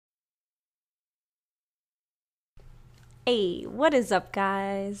Hey, what is up,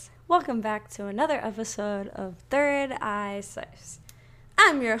 guys? Welcome back to another episode of Third Eye Slice.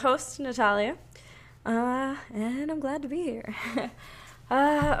 I'm your host, Natalia, and I'm glad to be here.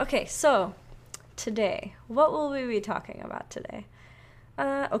 Okay, so today, what will we be talking about today?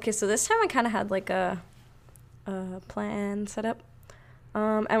 Okay, so this time I kind of had like a plan set up,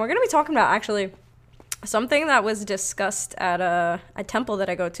 and we're gonna be talking about actually something that was discussed at a temple that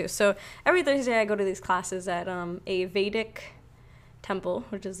I go to. So every Thursday I go to these classes at a Vedic temple,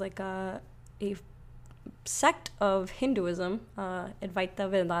 which is like a sect of Hinduism, Advaita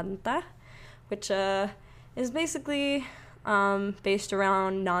Vedanta, which is basically based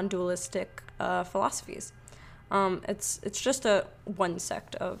around non-dualistic philosophies. It's just a one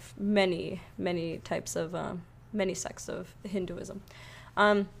sect of many types of many sects of Hinduism.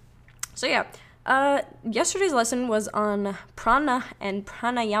 So yeah. Yesterday's lesson was on prana and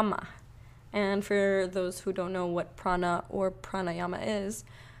pranayama. And for those who don't know what prana or pranayama is,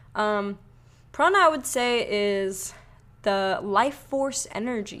 prana, I would say, is the life force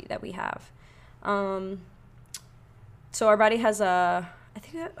energy that we have. So our body has I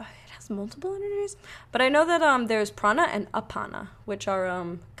think it has multiple energies, but I know that there's prana and apana, which are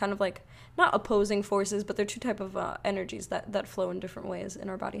kind of like not opposing forces, but they're two type of energies that flow in different ways in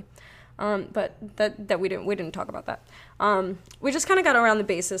our body. But that we didn't talk about that. We just kind of got around the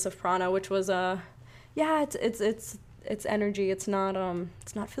basis of prana, which was it's energy. It's not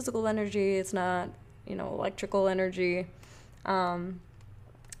physical energy. It's not electrical energy.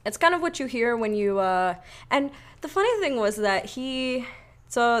 It's kind of what you hear when you and the funny thing was that the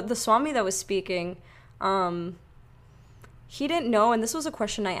Swami that was speaking, he didn't know, and this was a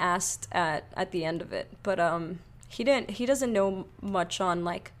question I asked at the end of it, but he doesn't know much on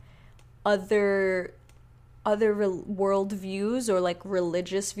like other world views or like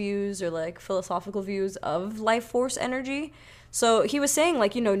religious views or like philosophical views of life force energy. So he was saying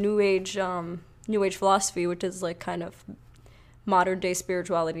like new age philosophy, which is like kind of modern day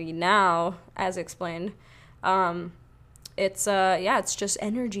spirituality now, as explained. It's just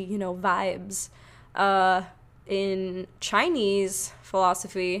energy, vibes. In Chinese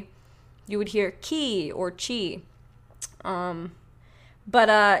philosophy, you would hear qi or qi.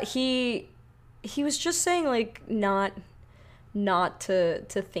 But he was just saying like not to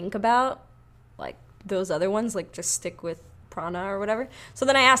think about like those other ones, like just stick with prana or whatever. So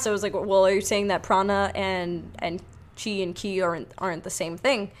then I asked, I was like, well, are you saying that prana and chi and ki aren't the same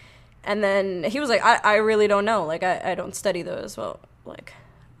thing? And then he was like, I really don't know. Like I don't study those. Well, like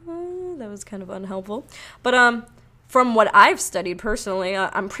that was kind of unhelpful. But from what I've studied personally,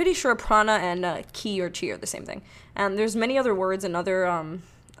 I'm pretty sure prana and ki or chi are the same thing. And there's many other words and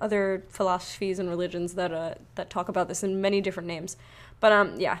other philosophies and religions that talk about this in many different names.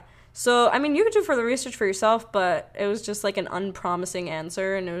 But yeah. So I mean, you could do further research for yourself, but it was just like an unpromising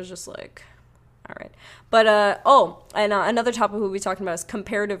answer, and it was just like, all right. But another topic we'll be talking about is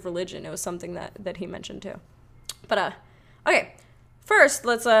comparative religion. It was something that he mentioned too. But okay. First,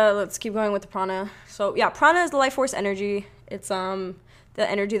 let's keep going with the prana. So yeah, prana is the life force energy. It's the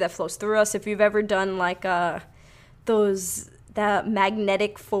energy that flows through us. If you've ever done like that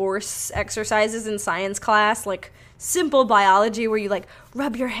magnetic force exercises in science class, like simple biology where you like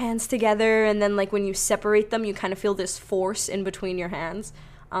rub your hands together and then like when you separate them, you kind of feel this force in between your hands.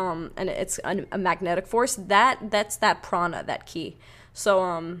 And it's a magnetic force. That's that prana, that ki.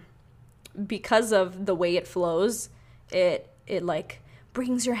 So because of the way it flows, it like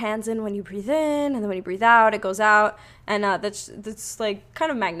brings your hands in when you breathe in, and then when you breathe out, it goes out, and that's like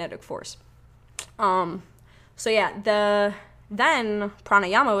kind of magnetic force. So yeah, then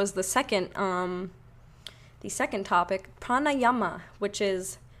pranayama was the second topic, pranayama, which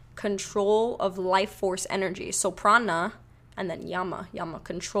is control of life force energy. So prana and then yama,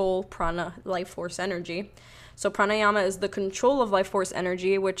 control, prana, life force energy. So pranayama is the control of life force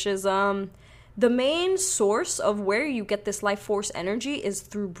energy, which is the main source of where you get this life force energy is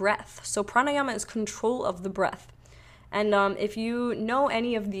through breath. So pranayama is control of the breath. And if you know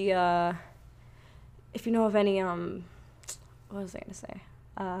any of the, what was I going to say?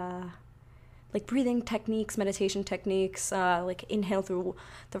 Like breathing techniques, meditation techniques, like inhale through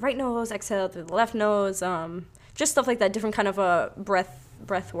the right nose, exhale through the left nose, just stuff like that, different kind of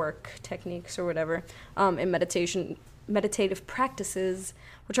breath work techniques or whatever, in meditative practices,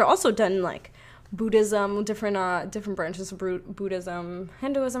 which are also done in like Buddhism, different branches of Buddhism,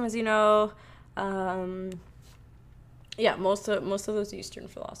 Hinduism, as you know, most of those Eastern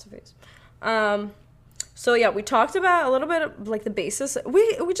philosophies. So yeah, we talked about a little bit of like the basis.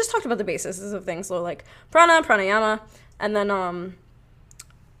 We just talked about the basis of things, so like prana, pranayama, and then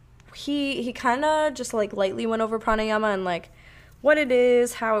he kind of just like lightly went over pranayama and like what it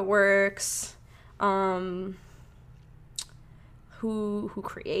is, how it works, who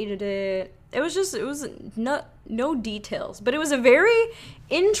created it. It was no details, but it was a very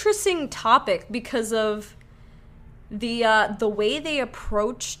interesting topic because of the way they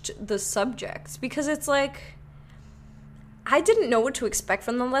approached the subjects, because it's like I didn't know what to expect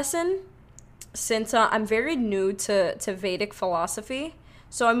from the lesson since I'm very new to Vedic philosophy.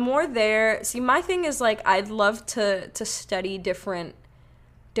 So I'm more there. See, my thing is like I'd love to study different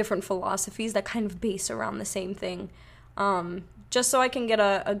philosophies that kind of base around the same thing, just so I can get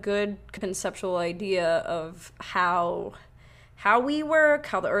a good conceptual idea of how we work,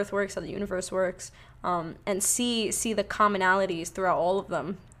 how the earth works, how the universe works, and see the commonalities throughout all of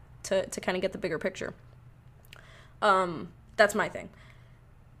them to kind of get the bigger picture. That's my thing.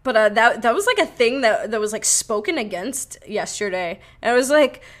 But that was like a thing that was like spoken against yesterday. And it was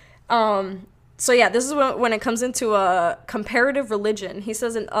like, so yeah, this is when it comes into comparative religion. He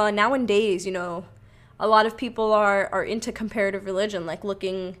says nowadays, you know, a lot of people are into comparative religion, like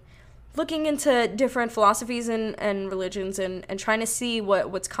looking into different philosophies and religions and trying to see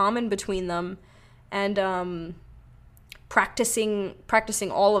what's common between them, and practicing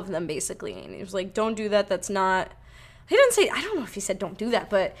all of them basically. And he was like, don't do that. That's not. He didn't say, I don't know if he said don't do that,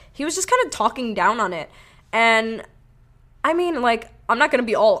 but he was just kind of talking down on it. And I mean, like, I'm not going to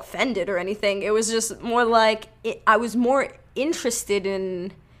be all offended or anything. It was just more like I was more interested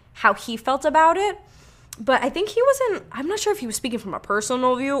in how he felt about it. But I think I'm not sure if he was speaking from a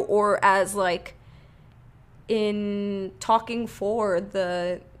personal view or as like in talking for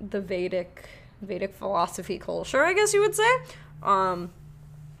the Vedic philosophy culture, I guess you would say.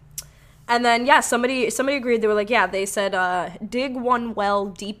 And then, yeah, somebody agreed. They were like, yeah, they said, dig one well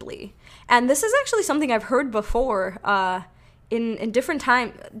deeply. And this is actually something I've heard before in different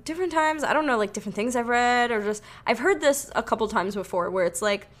times. I don't know, like different things I've read, or just I've heard this a couple times before where it's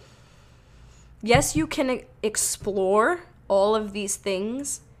like, yes, you can explore all of these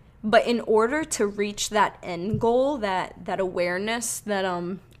things, but in order to reach that end goal, that awareness, that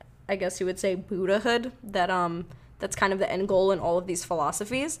I guess you would say Buddhahood, that's kind of the end goal in all of these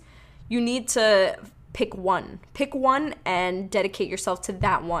philosophies, you need to pick one and dedicate yourself to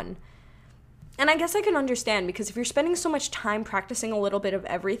that one. And I guess I can understand, because if you're spending so much time practicing a little bit of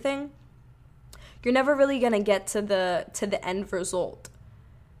everything, you're never really going to get to the end result,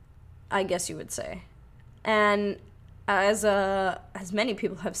 I guess you would say. And as many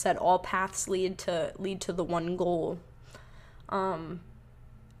people have said, all paths lead to the one goal. All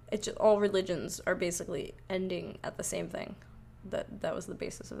religions are basically ending at the same thing. That was the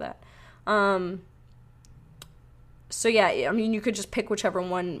basis of that. So yeah, I mean, you could just pick whichever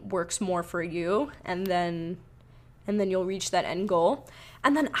one works more for you, and then you'll reach that end goal.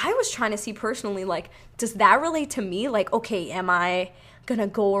 And then I was trying to see personally, like, does that relate to me? Like, okay, am I gonna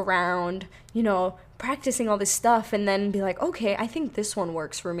go around, you know, practicing all this stuff and then be like, okay, I think this one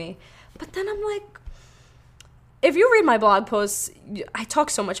works for me. But then I'm like, if you read my blog posts, I talk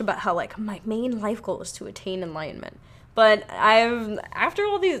so much about how, like, my main life goal is to attain enlightenment. But after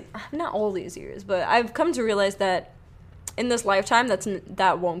not all these years, but I've come to realize that in this lifetime,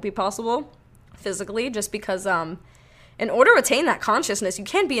 that won't be possible physically, just because in order to attain that consciousness, you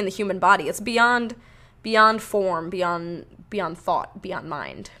can't be in the human body. It's beyond form, beyond thought, beyond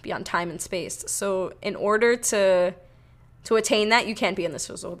mind, beyond time and space. So in order to attain that, you can't be in this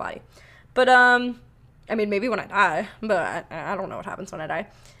physical body. But I mean, maybe when I die, but I don't know what happens when I die.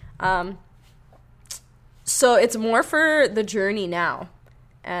 So it's more for the journey now,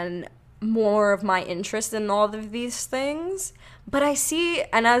 and more of my interest in all of these things. But I see,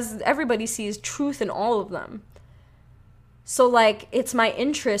 and as everybody sees, truth in all of them. So, like, it's my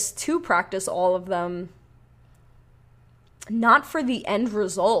interest to practice all of them, not for the end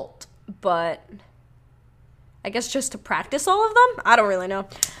result, but I guess just to practice all of them? I don't really know.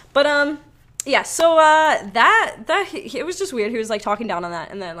 But, yeah, so it was just weird. He was, like, talking down on that,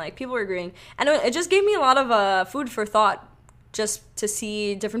 and then, like, people were agreeing. And it just gave me a lot of food for thought, just to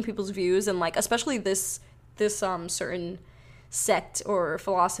see different people's views, and, like, especially this certain sect or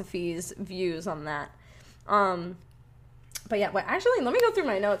philosophy's views on that. But yeah, wait, actually, let me go through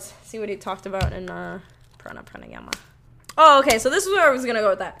my notes, see what he talked about in pranayama. Oh, okay, so this is where I was gonna go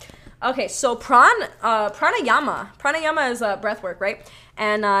with that. Okay, so pranayama. Pranayama is breath work, right?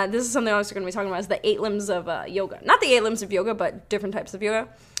 And this is something I was going to be talking about, is the 8 limbs of yoga. Not the 8 limbs of yoga, but different types of yoga.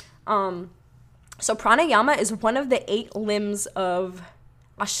 So pranayama is one of the 8 limbs of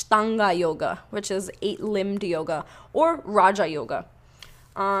Ashtanga yoga, which is 8-limbed yoga, or Raja yoga.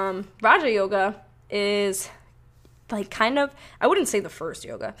 Raja yoga is like kind of, I wouldn't say the first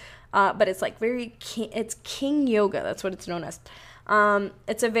yoga, but it's like it's king yoga. That's what it's known as.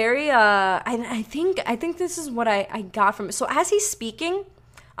 It's a very, I think this is what I got from it. So as he's speaking,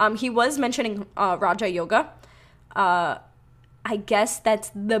 he was mentioning Raja Yoga. I guess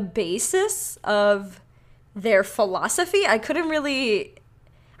that's the basis of their philosophy. I couldn't really,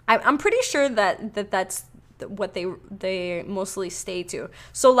 I'm pretty sure that's what they mostly stay to.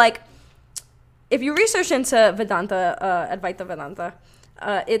 So like, if you research into Vedanta, Advaita Vedanta,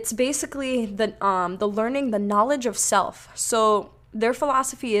 it's basically the learning, the knowledge of self. So their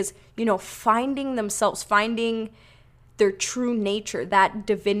philosophy is, finding themselves, finding their true nature, that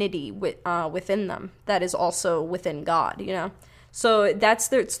divinity within them that is also within God, So it's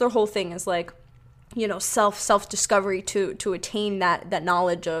their whole thing is like, self-discovery to attain that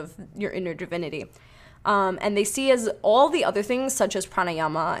knowledge of your inner divinity. And they see as all the other things such as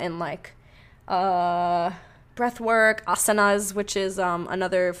pranayama and like breath work, asanas, which is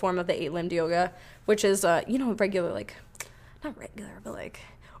another form of the 8-limbed yoga, which is regular, like not regular, but like,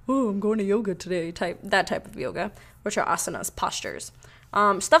 oh, I'm going to yoga today that type of yoga, which are asanas, postures,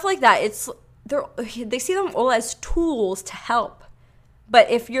 stuff like that. They see them all as tools to help, but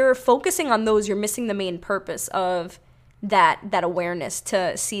if you're focusing on those, you're missing the main purpose of that awareness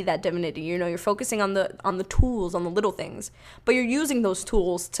to see that divinity. You're focusing on the tools, on the little things, but you're using those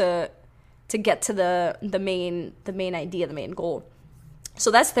tools to get to the main idea, the main goal. So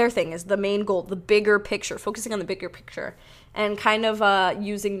that's their thing, is the main goal, the bigger picture, focusing on the bigger picture, and kind of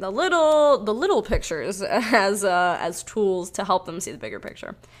using the little pictures as tools to help them see the bigger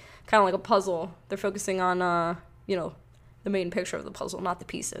picture. Kind of like a puzzle. They're focusing on the main picture of the puzzle, not the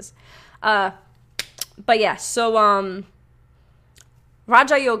pieces. But yeah, so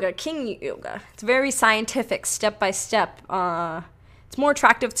Raja Yoga, King Yoga, it's very scientific, step by step. It's more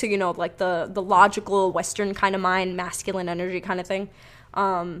attractive to, like the logical Western kind of mind, masculine energy kind of thing.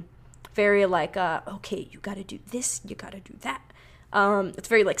 Very like, okay, you got to do this, you got to do that. It's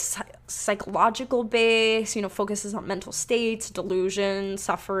very like psychological based, focuses on mental states, delusion,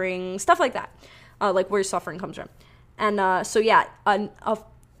 suffering, stuff like that. Like where suffering comes from. And so yeah, a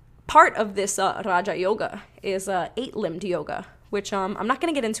part of this Raja Yoga is 8-limbed yoga, which I'm not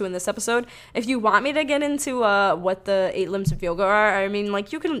going to get into in this episode. If you want me to get into what the 8 limbs of yoga are, I mean,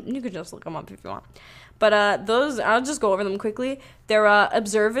 like, you can just look them up if you want. But those, I'll just go over them quickly. They're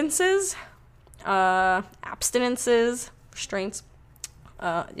observances, abstinences, restraints.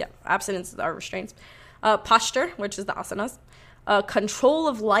 Abstinences are restraints. Posture, which is the asanas. Control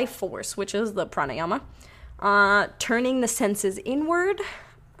of life force, which is the pranayama. Turning the senses inward.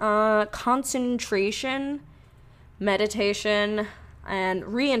 Concentration, meditation, and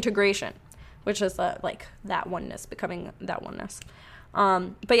reintegration, which is like that oneness, becoming that oneness.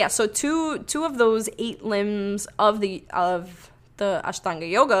 But yeah, so two of those 8 limbs of the Ashtanga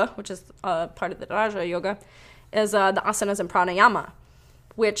Yoga, which is part of the Raja Yoga, is the asanas and pranayama,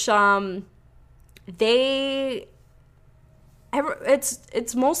 which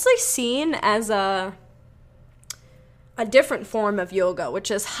it's mostly seen as a different form of yoga,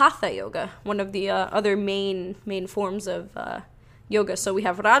 which is Hatha Yoga, one of the other main forms of yoga. So we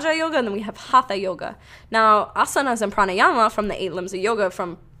have Raja Yoga and then we have Hatha Yoga. Now, asanas and pranayama from the 8 limbs of yoga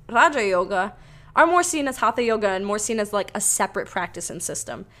from Raja Yoga are more seen as Hatha Yoga and more seen as like a separate practice and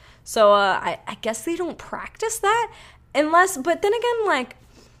system. So I guess they don't practice that but then again, like,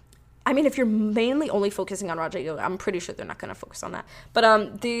 I mean, if you're mainly only focusing on Raja Yoga, I'm pretty sure they're not going to focus on that.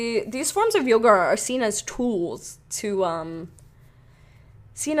 But these forms of yoga are seen as tools to,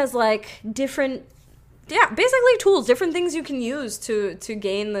 seen as like different, basically tools, different things you can use to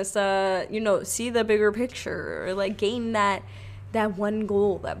gain this, see the bigger picture, or like gain that one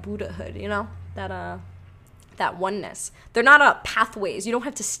goal, that Buddhahood, that oneness. They're not pathways. You don't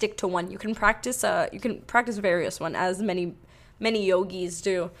have to stick to one. You can practice various one, as many yogis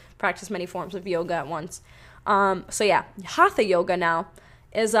do, practice many forms of yoga at once. So yeah, Hatha Yoga now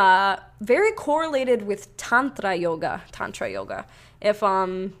is very correlated with Tantra Yoga. If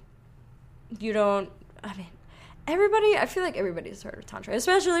you don't, I feel like everybody's heard of Tantra,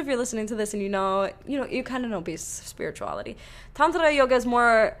 especially if you're listening to this and you kind of know basic spirituality. Tantra Yoga is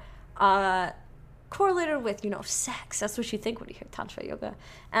more correlated with, sex. That's what you think when you hear Tantra Yoga.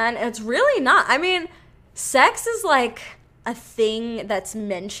 And it's really not. I mean, sex is like a thing that's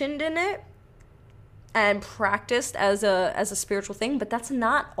mentioned in it and practiced as a spiritual thing, but that's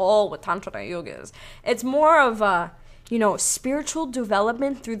not all what Tantra Yoga is. It's more of a, spiritual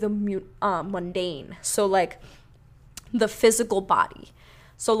development through the mundane. So like the physical body.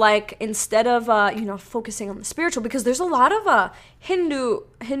 So like instead of focusing on the spiritual, because there's a lot of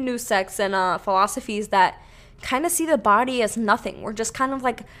Hindu sects and philosophies that kind of see the body as nothing. We're just kind of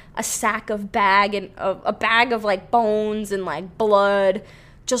like a sack of a bag of like bones and like blood,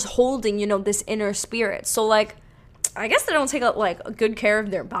 just holding, you know, this inner spirit. So like, I guess they don't take like good care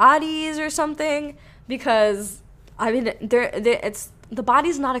of their bodies or something, because I mean, it's the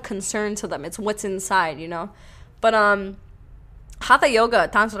body's not a concern to them. It's what's inside, you know. But Hatha Yoga,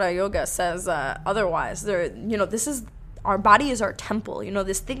 Tantra Yoga says otherwise. You know, this is, our body is our temple. You know,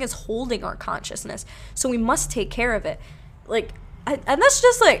 this thing is holding our consciousness, so we must take care of it. Like, and that's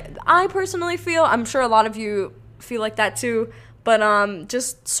just like, I personally feel. I'm sure a lot of you feel like that too. But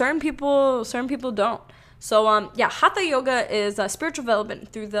just certain people don't. So yeah, Hatha Yoga is spiritual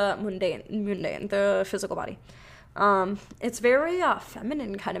development through the mundane, the physical body. It's very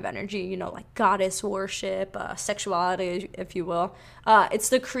feminine kind of energy, you know, like goddess worship, sexuality, if you will. It's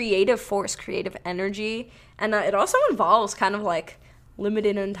the creative force, creative energy, and it also involves kind of like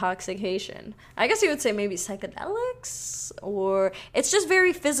limited intoxication. I guess you would say maybe psychedelics, or it's just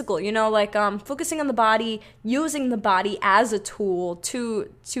very physical, you know, like focusing on the body, using the body as a tool to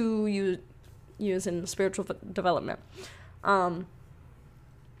use in spiritual development.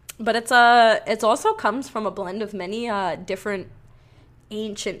 But it's also comes from a blend of many different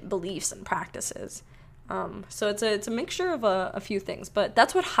ancient beliefs and practices. So it's a mixture of a few things, but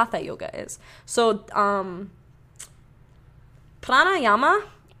that's what Hatha Yoga is. So pranayama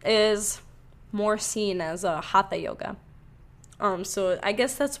is more seen as a Hatha Yoga. So I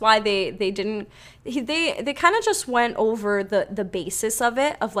guess that's why they kind of just went over the basis of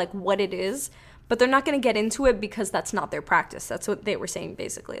it, of like what it is. But they're not going to get into it because that's not their practice. That's what they were saying,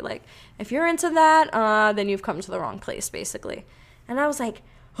 basically. Like, if you're into that, then you've come to the wrong place, basically. And I was like,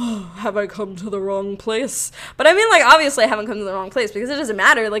 oh, have I come to the wrong place? But I mean, like, obviously I haven't come to the wrong place, because it doesn't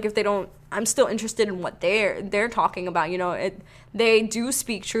matter. Like, if they don't, I'm still interested in what they're talking about. You know, they do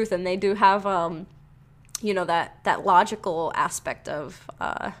speak truth, and they do have, you know, that logical aspect of,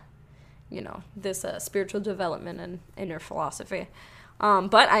 you know, this spiritual development and inner philosophy.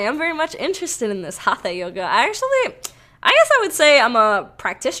 But I am very much interested in this Hatha Yoga. I guess I would say I'm a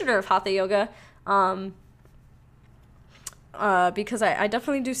practitioner of Hatha Yoga, because I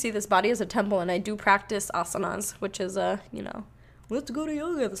definitely do see this body as a temple, and I do practice asanas, which is you know, let's go to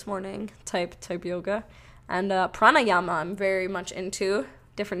yoga this morning type yoga. And pranayama I'm very much into,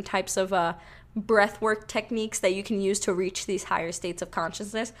 different types of breathwork techniques that you can use to reach these higher states of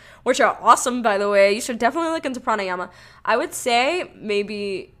consciousness, which are awesome, by the way. You should definitely look into pranayama. I would say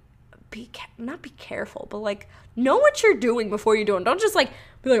maybe not be careful, but like know what you're doing before you do it. Don't just like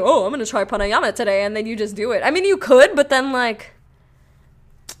be like, oh, I'm gonna try pranayama today, and then you just do it. I mean, you could, but then like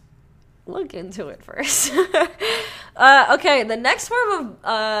look into it first. Okay, the next form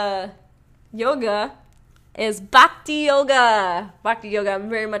of yoga is Bhakti Yoga. Bhakti Yoga. I'm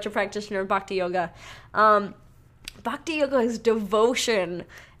very much a practitioner of Bhakti Yoga. Bhakti Yoga is devotion.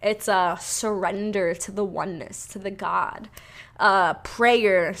 It's surrender to the oneness, to the God.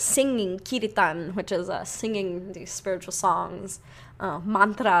 Prayer, singing, kirtan, which is singing these spiritual songs,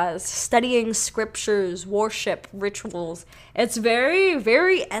 mantras, studying scriptures, worship, rituals. It's very,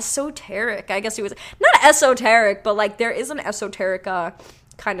 very esoteric. I guess you would say. Not esoteric, but like there is an esoteric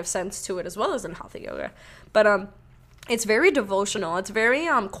kind of sense to it, as well as in Hatha Yoga. But it's very devotional. It's very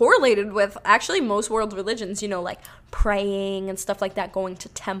correlated with actually most world religions, you know, like praying and stuff like that, going to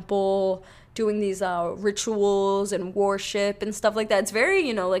temple, doing these rituals and worship and stuff like that. It's very,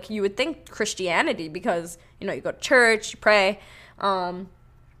 you know, like you would think Christianity, because, you know, you go to church, you pray. Yeah,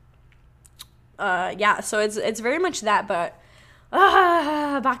 so it's very much that, but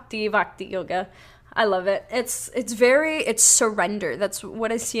Bhakti Yoga. I love it. It's surrender. That's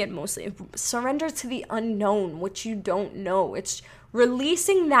what I see it mostly. Surrender to the unknown, which you don't know. It's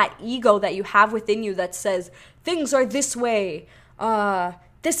releasing that ego that you have within you that says, things are this way.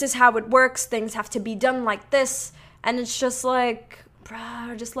 This is how it works. Things have to be done like this. And it's just like,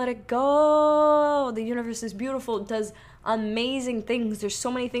 bruh, just let it go. The universe is beautiful. It does amazing things. There's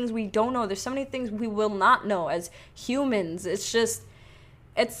so many things we don't know. There's so many things we will not know as humans. It's just...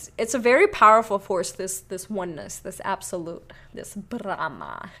 It's a very powerful force, this oneness, this absolute, this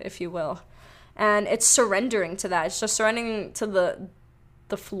Brahma, if you will. And it's surrendering to that. It's just surrendering to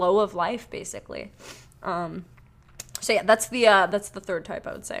the flow of life, basically. So yeah, that's the third type,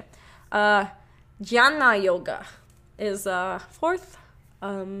 I would say. Jnana Yoga is fourth.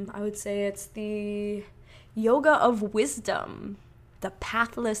 I would say it's the yoga of wisdom, the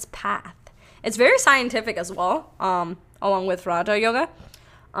pathless path. It's very scientific as well, along with Raja Yoga.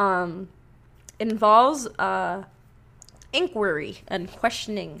 It involves inquiry and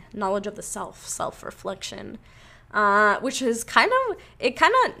questioning, knowledge of the self-reflection, which is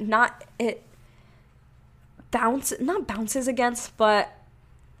not bounces against, but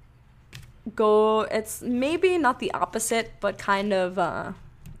it's maybe not the opposite, but kind of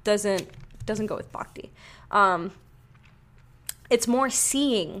doesn't go with bhakti. It's more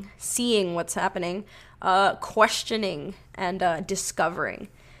seeing what's happening, questioning, and discovering.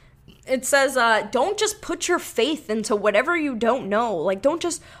 It says, don't just put your faith into whatever you don't know. Like, don't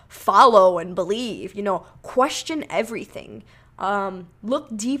just follow and believe, question everything.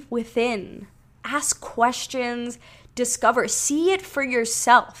 Look deep within, ask questions, discover, see it for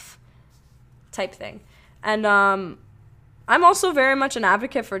yourself type thing. And I'm also very much an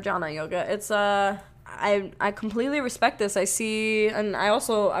advocate for jnana yoga. It's I completely respect this. I see, and I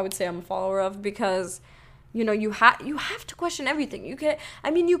would say I'm a follower of, because you have to question everything.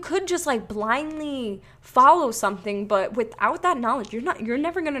 You could just like blindly follow something, but without that knowledge, you're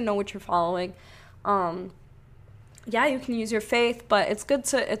never gonna know what you're following. Yeah, you can use your faith, but it's good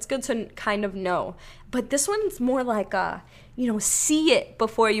to kind of know. But this one's more like see it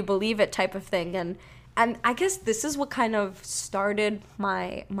before you believe it type of thing. And I guess this is what kind of started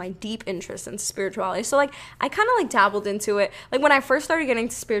my deep interest in spirituality. So like I kind of like dabbled into it. Like when I first started getting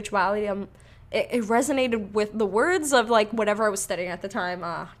to spirituality, it resonated with the words of like whatever I was studying at the time.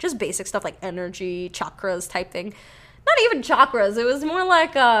 Just basic stuff like energy, chakras type thing. Not even chakras. It was more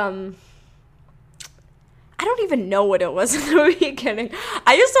like I don't even know what it was in the beginning.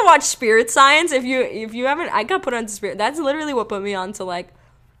 I used to watch Spirit Science. If you haven't, I got put onto Spirit. That's literally what put me onto like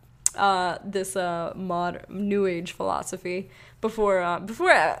this new age philosophy. Before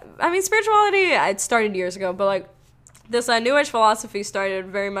spirituality, I'd started years ago, but like this new age philosophy started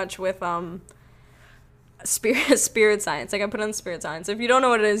very much with spirit science. Like I put on Spirit Science. If you don't know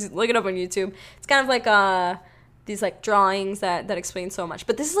what it is, look it up on YouTube. It's kind of like these like drawings that explain so much.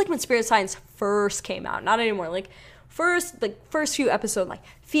 But this is like when Spirit Science first came out, not anymore. Like first few episodes, like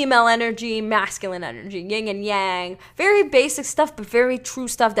female energy, masculine energy, yin and yang, very basic stuff, but very true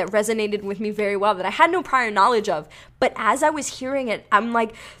stuff that resonated with me very well, that I had no prior knowledge of. But as I was hearing it, I'm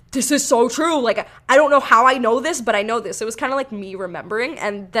like, this is so true. Like I don't know how I know this, but I know this. It was kind of like me remembering,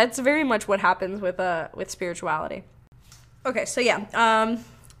 and that's very much what happens with spirituality. Okay, so yeah,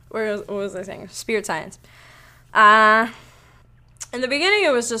 what was I saying? Spirit Science. In the beginning,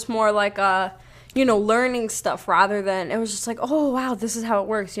 it was just more like, learning stuff rather than, it was just like, oh, wow, this is how it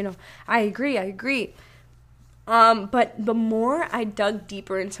works. I agree. But the more I dug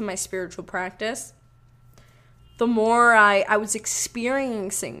deeper into my spiritual practice, the more I was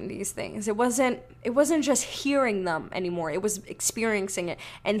experiencing these things. It wasn't just hearing them anymore. It was experiencing it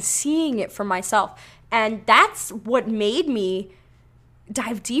and seeing it for myself. And that's what made me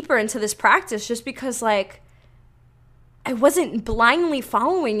dive deeper into this practice, just because like I wasn't blindly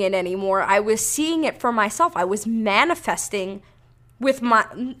following it anymore. I was seeing it for myself. I was manifesting with my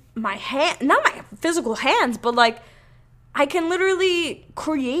hand, not my physical hands, but like I can literally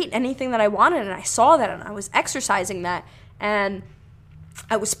create anything that I wanted, and I saw that, and I was exercising that, and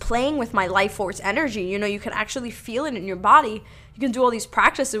I was playing with my life force energy. You can actually feel it in your body. You can do all these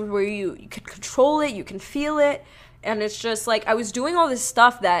practices where you can control it, you can feel it, and it's just like I was doing all this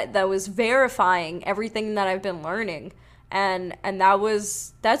stuff that was verifying everything that I've been learning. And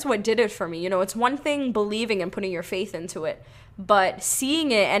that's what did it for me. It's one thing believing and putting your faith into it, but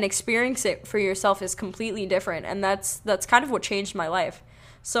seeing it and experiencing it for yourself is completely different. And that's kind of what changed my life.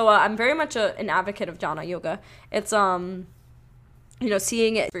 So I'm very much an advocate of jnana yoga. It's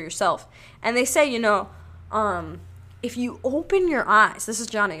seeing it for yourself. And they say, if you open your eyes, this is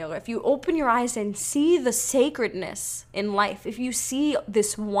jnana yoga, if you open your eyes and see the sacredness in life, if you see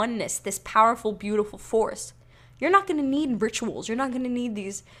this oneness, this powerful, beautiful force, you're not going to need rituals. You're not going to need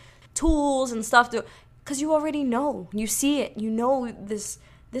these tools and stuff because you already know. You see it. This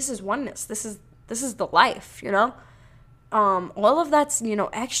is oneness. This is the life, all of that's,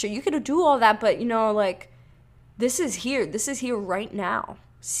 extra. You could do all that, but like this is here. This is here right now.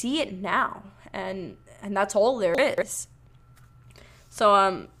 See it now. And that's all there is.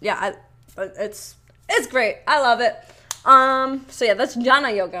 So, yeah, it's great. I love it. So yeah, that's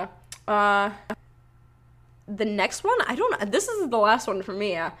jnana yoga. The next one, I don't know. This is the last one for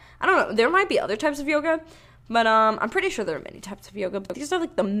me. I don't know. There might be other types of yoga, but I'm pretty sure there are many types of yoga. But these are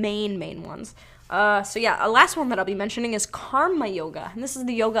like the main ones. So yeah, a last one that I'll be mentioning is karma yoga, and this is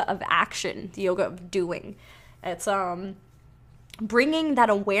the yoga of action, the yoga of doing. It's bringing that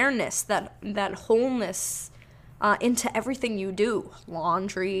awareness, that wholeness into everything you do.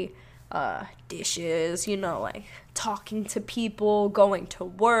 Laundry, dishes, like talking to people, going to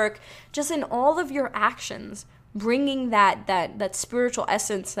work, just in all of your actions, bringing that spiritual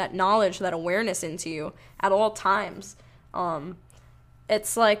essence, that knowledge, that awareness into you at all times.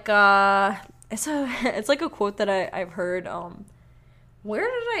 It's like it's like a quote that I've heard. Where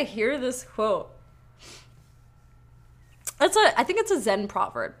did I hear this quote? I think it's a Zen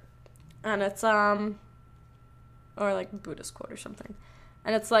proverb, and it's or like a Buddhist quote or something,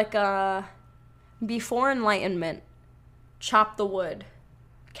 and it's like before enlightenment, chop the wood,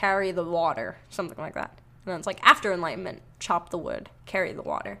 carry the water, something like that. And then it's like after enlightenment, chop the wood, carry the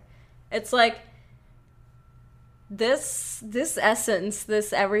water. It's like this essence,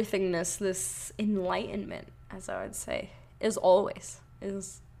 this everythingness, this enlightenment, as I would say, is always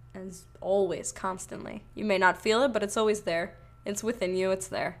constantly. You may not feel it, but it's always there. It's within you, it's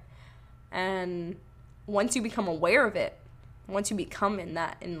there. And once you become aware of it, once you become in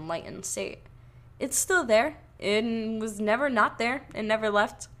that enlightened state, it's still there. It was never not there. It never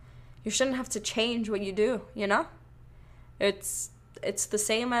left. You shouldn't have to change what you do, you know? It's the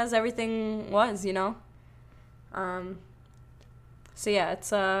same as everything was, you know? So yeah,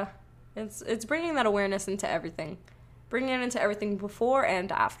 it's bringing that awareness into everything. Bringing it into everything before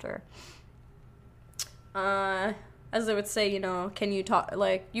and after. As I would say, you know, can you talk,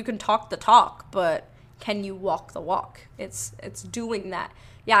 like, you can talk the talk, but can you walk the walk? It's doing that.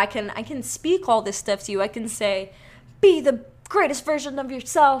 Yeah, I can speak all this stuff to you. I can say, be the greatest version of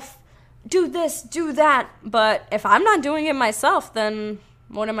yourself. Do this, do that. But if I'm not doing it myself, then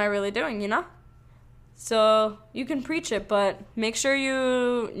what am I really doing, you know? So you can preach it, but make sure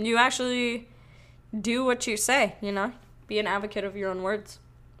you actually do what you say, you know? Be an advocate of your own words.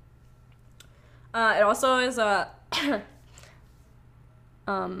 It also is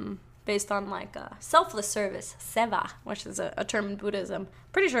based on like selfless service, seva, which is a term in Buddhism.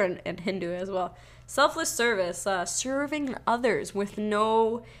 Pretty sure in Hindu as well. Selfless service, serving others with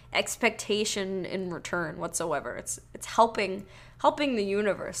no expectation in return whatsoever. It's helping the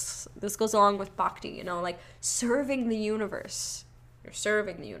universe. This goes along with bhakti, you know, like serving the universe. You're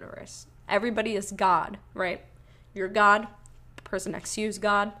serving the universe. Everybody is God, right? You're God. The person next to you is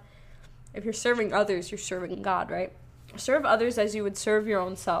God. If you're serving others, you're serving God, right? Serve others as you would serve your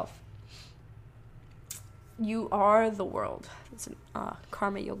own self. You are the world. It's a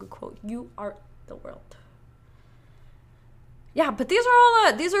Karma Yoga quote. You are the world. Yeah, but these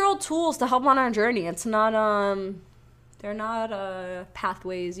are all tools to help on our journey. It's not they're not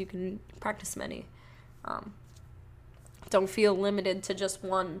pathways. You can practice many. Don't feel limited to just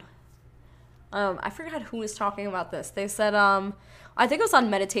one. I forgot who was talking about this. They said, I think it was on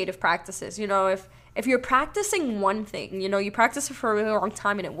meditative practices. You know, if you're practicing one thing, you know, you practice it for a really long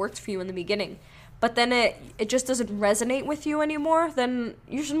time and it worked for you in the beginning, but then it just doesn't resonate with you anymore, then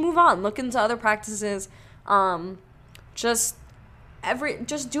you should move on. Look into other practices. Just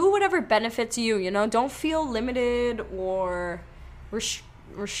do whatever benefits you, you know? Don't feel limited or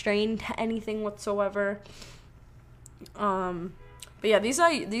restrained to anything whatsoever. But yeah,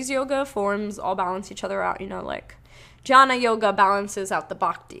 these yoga forms all balance each other out, you know, like jhana yoga balances out the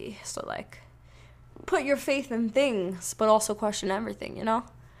bhakti. So like put your faith in things, but also question everything, you know?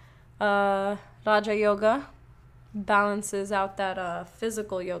 Raja yoga balances out that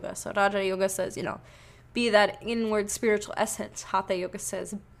physical yoga. So Raja yoga says, you know, be that inward spiritual essence. Hatha yoga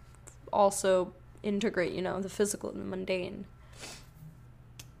says also integrate, you know, the physical and the mundane.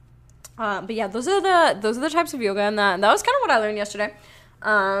 But yeah, those are the types of yoga, and that was kind of what I learned yesterday.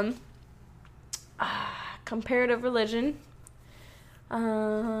 Comparative religion.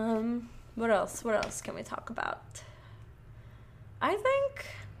 What else can we talk about? I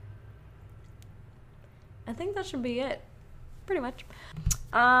think that should be it, pretty much.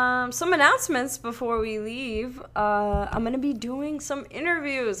 Some announcements before we leave. I'm gonna be doing some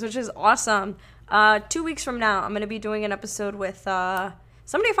interviews, which is awesome. 2 weeks from now, I'm gonna be doing an episode with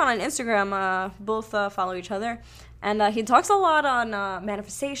somebody I found on Instagram. Both follow each other. And he talks a lot on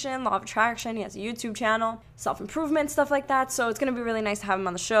manifestation, law of attraction. He has a YouTube channel, self-improvement, stuff like that. So it's going to be really nice to have him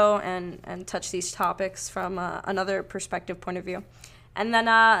on the show and touch these topics from another perspective point of view. And then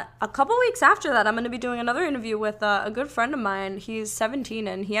a couple weeks after that, I'm going to be doing another interview with a good friend of mine. He's 17,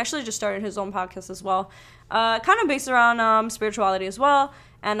 and he actually just started his own podcast as well, kind of based around spirituality as well,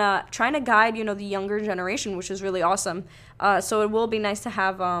 and trying to guide, you know, the younger generation, which is really awesome. So it will be nice to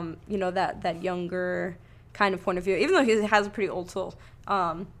have, you know, that younger kind of point of view, even though he has a pretty old soul.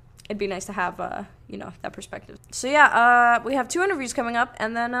 It'd be nice to have, you know, that perspective. So yeah, we have 2 interviews coming up,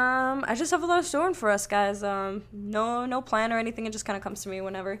 and then I just have a lot of storing for us, guys. No plan or anything. It just kind of comes to me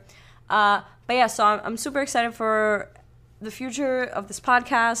whenever. But yeah, so I'm super excited for the future of this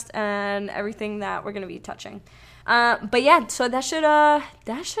podcast and everything that we're gonna be touching. But yeah, so that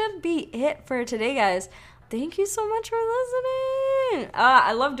should be it for today, guys. Thank you so much for listening.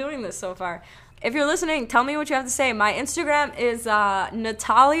 I love doing this so far. if you're listening, tell me what you have to say. My Instagram is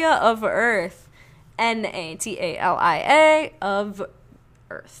Natalia of Earth. Natalia of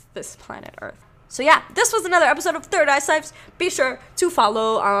Earth. This planet Earth. So yeah, this was another episode of Third Eye Snipes. Be sure to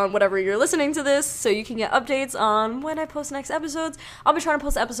follow on whatever you're listening to this so you can get updates on when I post next episodes. I'll be trying to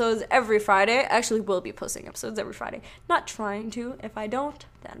post episodes every Friday. I actually will be posting episodes every Friday. Not trying to. If I don't,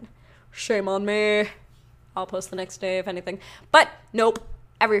 then shame on me. I'll post the next day if anything. But nope,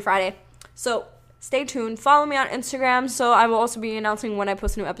 every Friday. So stay tuned. Follow me on Instagram. So I will also be announcing when I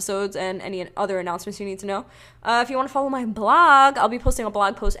post new episodes and any other announcements you need to know. If you want to follow my blog, I'll be posting a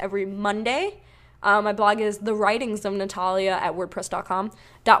blog post every Monday. My blog is The Writings of Natalia at wordpress.com.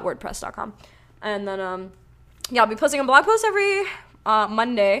 And then, I'll be posting a blog post every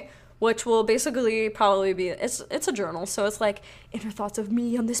Monday, which will basically probably be, it's a journal, so it's like inner thoughts of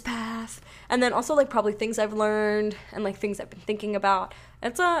me on this path, and then also like probably things I've learned and like things I've been thinking about.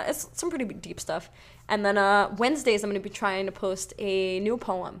 It's some pretty deep stuff. And then Wednesdays, I'm going to be trying to post a new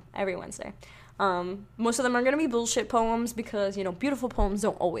poem every Wednesday. Most of them are going to be bullshit poems because, beautiful poems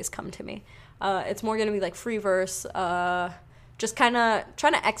don't always come to me. It's more going to be like free verse, just kind of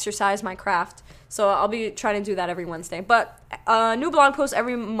trying to exercise my craft. So I'll be trying to do that every Wednesday. But new blog post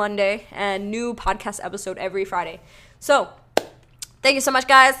every Monday and new podcast episode every Friday. So thank you so much,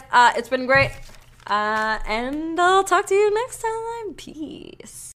 guys. It's been great. And I'll talk to you next time. Peace.